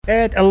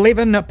At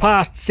 11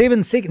 past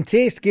 7, second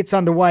test gets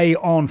underway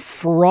on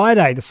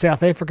Friday. The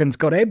South Africans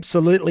got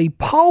absolutely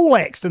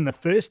poleaxed in the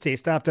first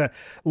test after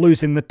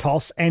losing the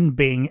toss and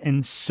being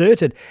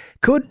inserted.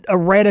 Could a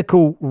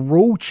radical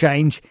rule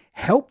change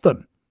help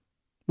them?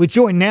 We're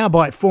joined now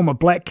by former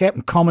Black Cap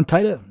and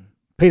commentator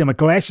Peter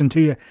McGlashan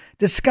to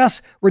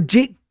discuss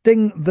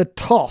rejecting the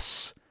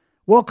toss.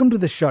 Welcome to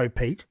the show,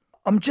 Pete.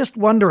 I'm just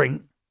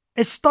wondering,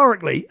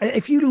 historically,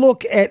 if you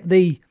look at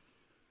the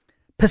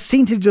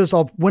percentages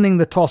of winning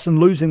the toss and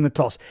losing the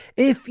toss.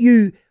 If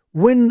you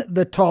win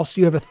the toss,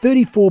 you have a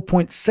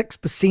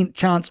 34.6%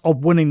 chance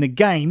of winning the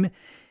game,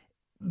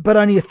 but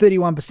only a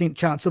 31%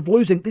 chance of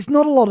losing. There's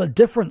not a lot of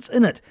difference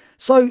in it.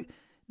 So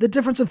the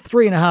difference of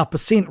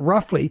 3.5%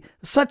 roughly,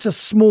 such a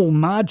small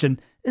margin,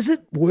 is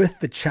it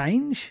worth the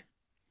change?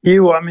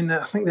 Yeah, well,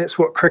 I think that's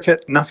what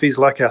cricket nuffies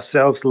like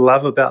ourselves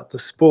love about the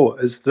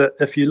sport, is that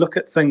if you look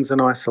at things in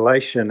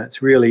isolation,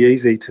 it's really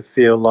easy to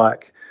feel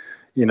like,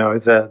 you know,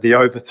 the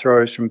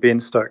overthrows from Ben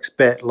Stokes'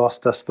 bat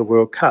lost us the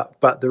World Cup.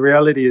 But the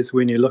reality is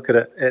when you look at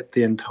it at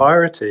the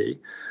entirety,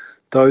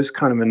 those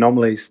kind of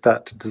anomalies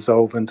start to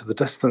dissolve into the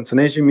distance.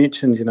 And as you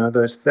mentioned, you know,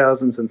 those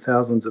thousands and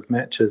thousands of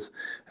matches,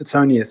 it's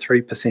only a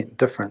 3%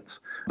 difference.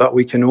 But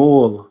we can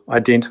all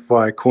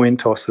identify coin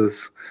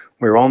tosses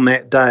where on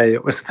that day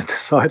it was the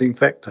deciding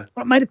factor.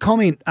 I made a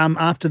comment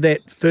after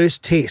that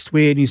first test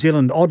where New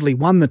Zealand oddly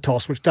won the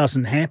toss, which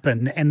doesn't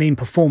happen, and then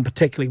performed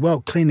particularly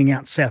well, cleaning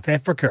out South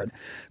Africa.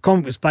 The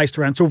comment was based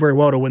around, it's all very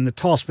well to win the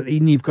toss, but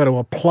then you've got to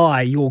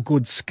apply your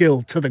good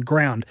skill to the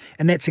ground.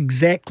 And that's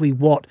exactly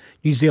what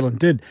New Zealand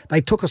did. They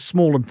took a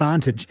small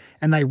advantage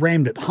and they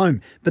rammed it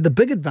home. But the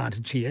big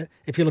advantage here,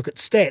 if you look at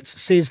stats,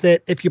 says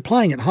that if you're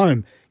playing at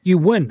home, you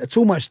win. It's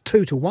almost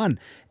 2-1.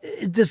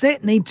 Does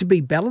that need to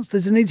be balanced?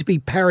 Does there need to be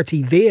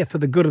parity there for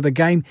the good of the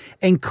game?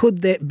 And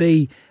could that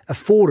be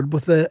afforded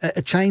with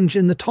a change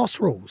in the toss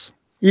rules?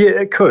 Yeah,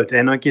 it could,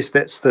 and I guess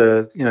that's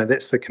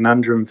the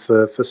conundrum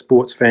for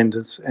sports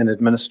fans and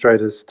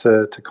administrators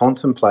to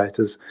contemplate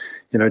is,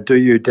 you know, do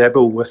you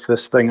dabble with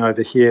this thing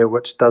over here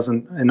which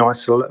doesn't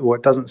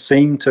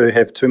seem to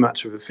have too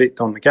much of effect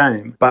on the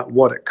game, but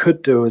what it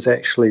could do is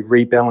actually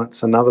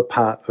rebalance another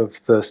part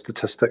of the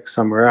statistics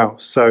somewhere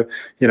else. So,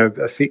 you know,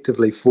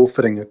 effectively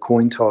forfeiting a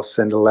coin toss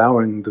and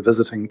allowing the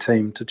visiting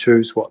team to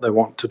choose what they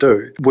want to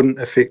do wouldn't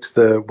affect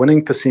the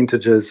winning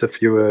percentages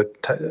if you were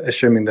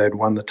assuming they'd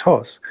won the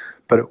toss.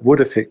 But it would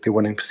affect the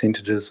winning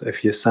percentages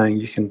if you're saying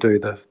you can do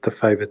the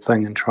favoured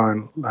thing and try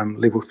and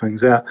level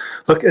things out.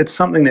 Look, it's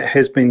something that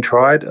has been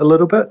tried a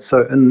little bit.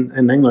 So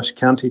in English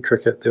county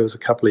cricket, there was a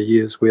couple of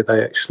years where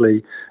they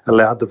actually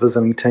allowed the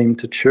visiting team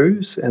to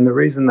choose. And the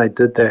reason they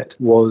did that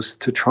was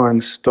to try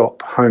and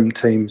stop home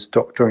teams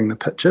doctoring the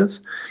pitches.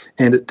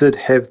 And it did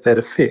have that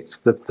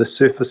effect. The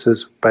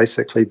surfaces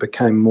basically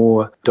became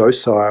more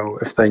docile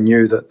if they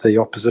knew that the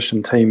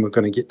opposition team were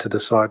going to get to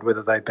decide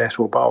whether they bat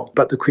or bowl.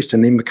 But the question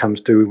then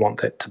becomes, do we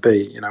want that to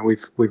be? You know,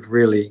 we've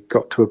really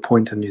got to a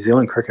point in New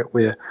Zealand cricket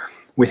where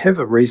we have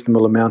a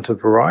reasonable amount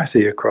of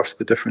variety across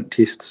the different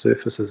test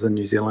surfaces in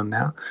New Zealand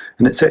now,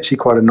 and it's actually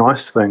quite a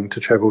nice thing to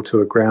travel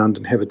to a ground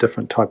and have a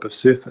different type of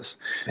surface.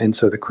 And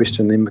so the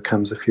question then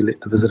becomes, if you let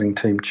the visiting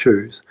team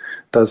choose,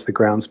 does the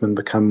groundsman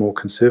become more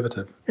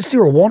conservative? Is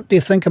there a want, do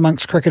you think,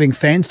 amongst cricketing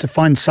fans to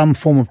find some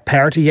form of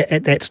parity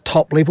at that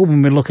top level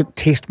when we look at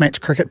test match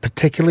cricket,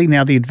 particularly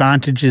now the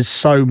advantage is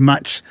so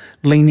much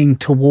leaning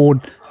toward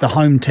the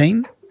home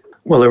team?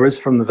 Well, there is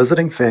from the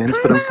visiting fans,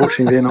 but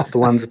unfortunately they're not the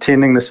ones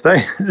attending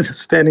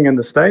standing in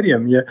the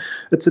stadium. Yeah,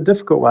 it's a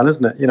difficult one,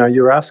 isn't it? You know,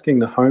 you're asking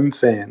the home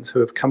fans who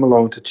have come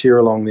along to cheer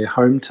along their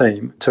home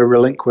team to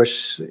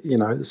relinquish, you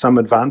know, some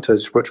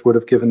advantage which would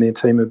have given their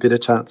team a better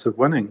chance of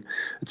winning.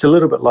 It's a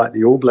little bit like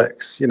the All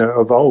Blacks, you know,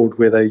 of old,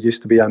 where they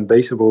used to be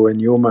unbeatable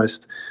and you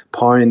almost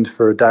pined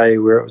for a day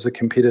where it was a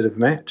competitive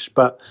match.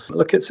 But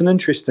look, it's an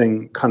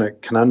interesting kind of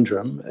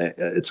conundrum.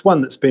 It's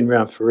one that's been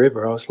around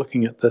forever. I was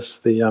looking at this,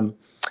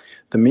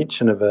 the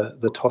mention of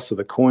the toss of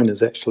a coin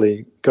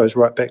actually goes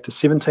right back to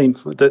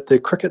the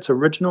cricket's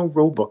original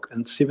rule book in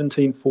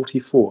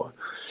 1744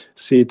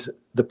 said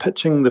the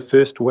pitching the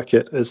first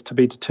wicket is to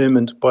be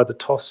determined by the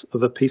toss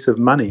of a piece of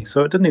money.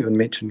 So it didn't even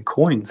mention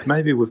coins.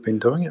 Maybe we've been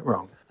doing it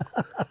wrong.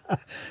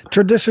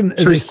 Tradition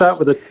Should we start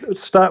with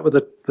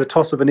the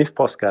toss of an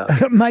FPOS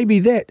card? Maybe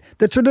that.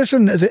 The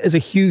tradition is a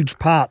huge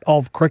part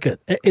of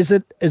cricket. Is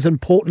it as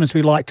important as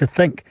we like to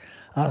think?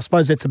 I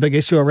suppose that's a big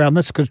issue around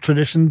this because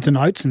tradition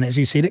denotes, and as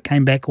you said, it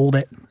came back all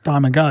that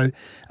time ago,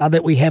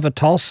 that we have a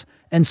toss,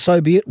 and so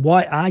be it.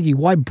 Why argue?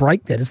 Why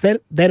break that? Is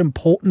that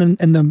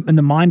important in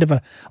the mind of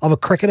a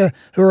cricketer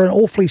who are an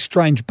awfully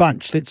strange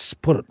bunch? Let's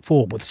put it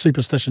forward with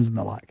superstitions and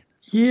the like.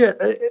 Yeah,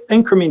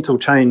 incremental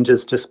change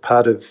is just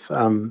part of,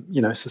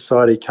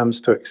 society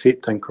comes to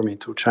accept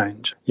incremental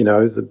change.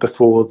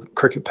 Before the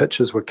cricket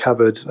pitches were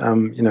covered,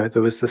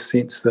 there was this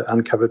sense that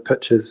uncovered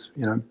pitches,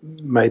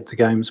 made the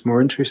games more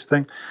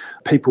interesting.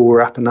 People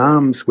were up in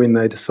arms when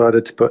they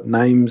decided to put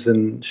names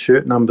and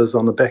shirt numbers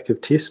on the back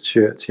of test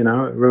shirts. It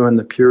ruined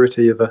the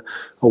purity of a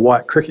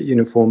white cricket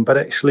uniform. But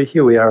actually,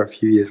 here we are a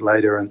few years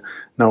later, and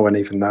no one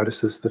even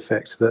notices the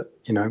fact that,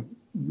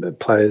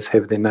 players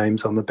have their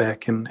names on the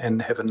back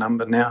and have a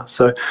number now.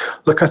 So,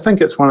 look, I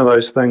think it's one of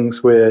those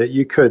things where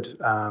you could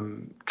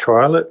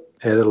trial it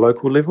at a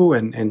local level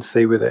and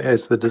see whether it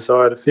has the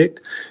desired effect.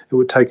 It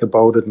would take a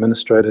bold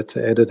administrator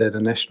to add it at a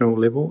national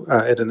level,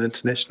 at an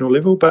international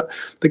level. But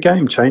the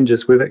game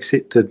changes. We've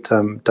accepted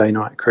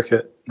day-night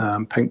cricket,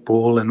 pink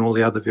ball and all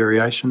the other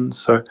variations.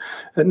 So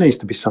it needs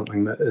to be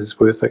something that is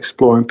worth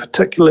exploring,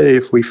 particularly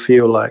if we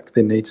feel like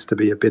there needs to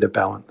be a better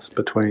balance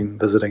between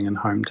visiting and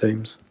home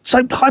teams.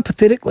 So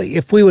hypothetically,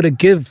 if we were to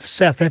give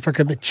South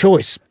Africa the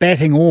choice,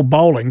 batting or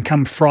bowling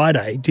come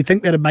Friday, do you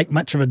think that would make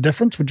much of a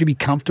difference? Would you be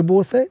comfortable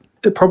with that?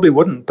 It probably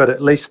wouldn't, but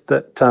at least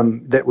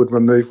that would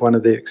remove one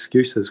of the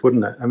excuses,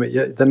 wouldn't it? I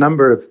mean, the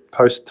number of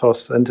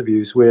post-toss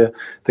interviews where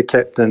the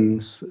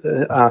captains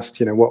asked,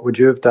 what would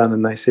you have done?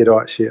 And they said,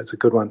 actually, it's a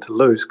good one to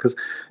lose. Because,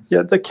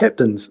 the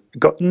captains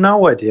got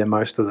no idea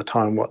most of the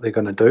time what they're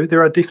going to do.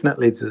 There are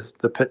definitely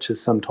the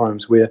pitches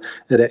sometimes where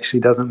it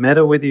actually doesn't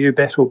matter whether you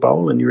bat or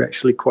bowl, and you're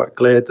actually quite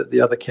glad that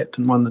the other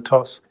captain won the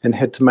toss and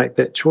had to make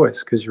that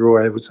choice, because you're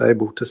always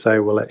able to say,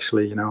 well,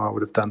 actually, I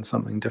would have done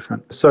something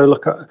different. So,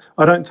 look,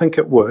 I don't think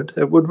it would.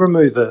 It would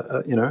remove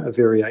a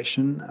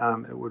variation.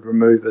 It would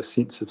remove a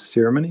sense of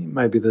ceremony.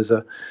 Maybe there's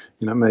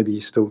maybe you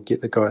still get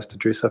the guys to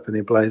dress up in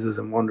their blazers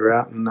and wander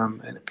out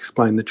and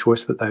explain the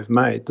choice that they've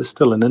made. There's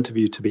still an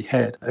interview to be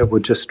had. It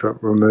would just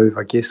remove,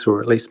 I guess, or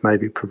at least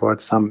maybe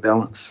provide some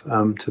balance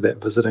to that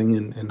visiting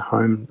and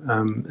home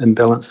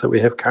imbalance that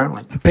we have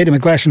currently. Peter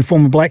McGlashan,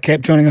 former Black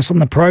Cap, joining us on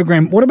the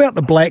program. What about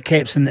the Black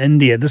Caps in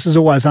India? This is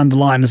always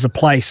underlined as a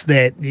place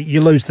that you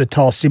lose the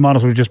toss, you might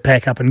as well just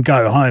pack up and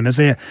go home. Is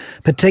there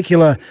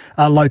particular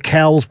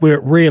locales where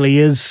it really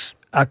is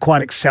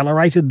quite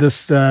accelerated,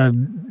 this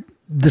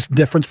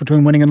difference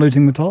between winning and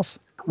losing the toss?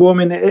 Well, I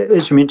mean,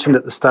 as you mentioned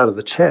at the start of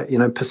the chat,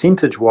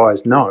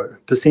 percentage-wise, no.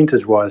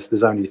 Percentage-wise,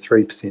 there's only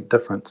 3%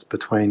 difference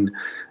between,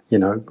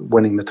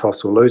 winning the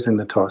toss or losing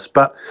the toss.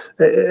 But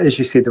as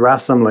you said, there are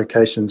some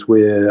locations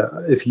where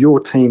if your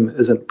team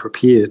isn't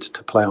prepared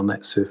to play on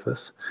that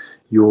surface,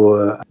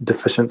 your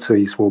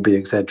deficiencies will be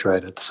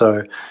exaggerated.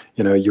 So,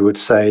 you would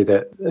say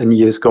that in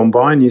years gone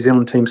by, New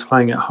Zealand teams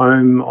playing at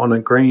home on a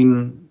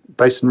green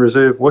Basin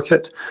Reserve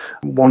wicket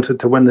wanted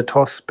to win the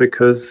toss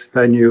because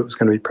they knew it was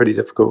going to be pretty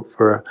difficult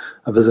for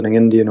a visiting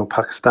Indian or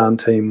Pakistan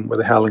team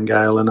with a howling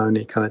gale and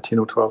only kind of 10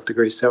 or 12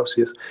 degrees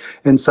Celsius.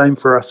 And same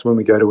for us when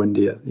we go to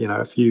India.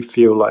 If you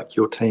feel like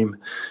your team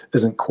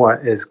isn't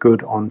quite as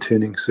good on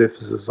turning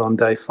surfaces on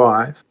day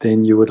 5,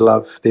 then you would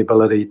love the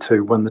ability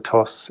to win the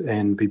toss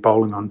and be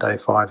bowling on day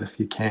 5 if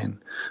you can.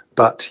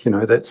 But,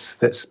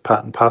 that's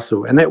part and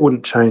parcel. And that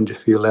wouldn't change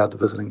if you allowed the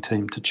visiting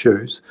team to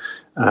choose.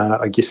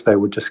 I guess they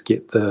would just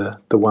get the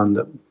one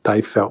that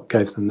they felt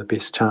gave them the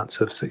best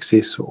chance of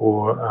success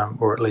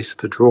or at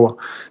least a draw,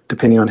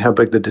 depending on how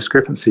big the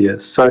discrepancy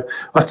is. So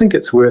I think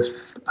it's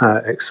worth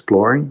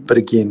exploring. But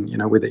again,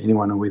 whether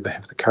anyone will ever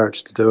have the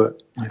courage to do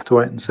it, you have to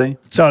wait and see.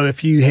 So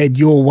if you had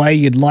your way,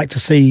 you'd like to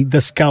see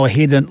this go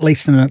ahead, at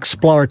least in an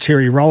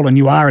exploratory role, and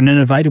you are an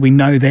innovator. We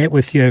know that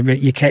with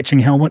your catching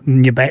helmet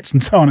and your bats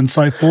and so on and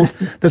so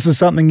forth. This is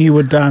something you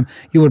would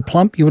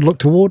look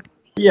toward?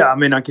 Yeah, I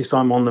mean, I guess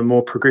I'm on the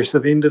more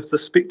progressive end of the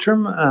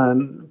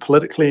spectrum,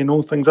 politically and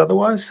all things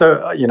otherwise.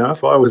 So,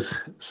 if I was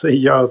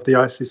CEO of the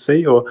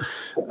ICC,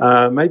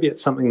 or maybe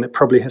it's something that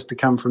probably has to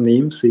come from the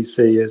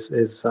MCC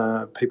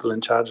as people in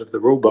charge of the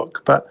rule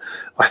book. But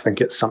I think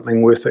it's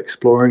something worth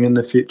exploring in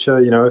the future.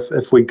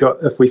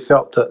 If we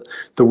felt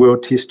that the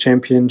World Test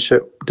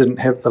Championship didn't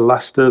have the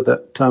luster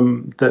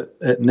that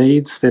it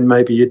needs, then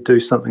maybe you'd do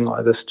something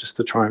like this just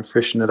to try and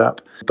freshen it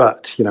up.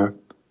 But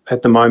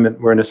at the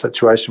moment, we're in a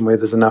situation where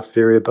there's enough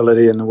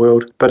variability in the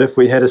world. But if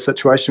we had a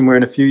situation where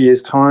in a few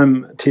years'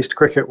 time, Test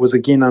cricket was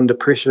again under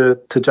pressure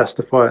to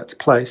justify its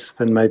place,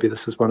 then maybe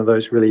this is one of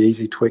those really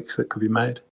easy tweaks that could be made.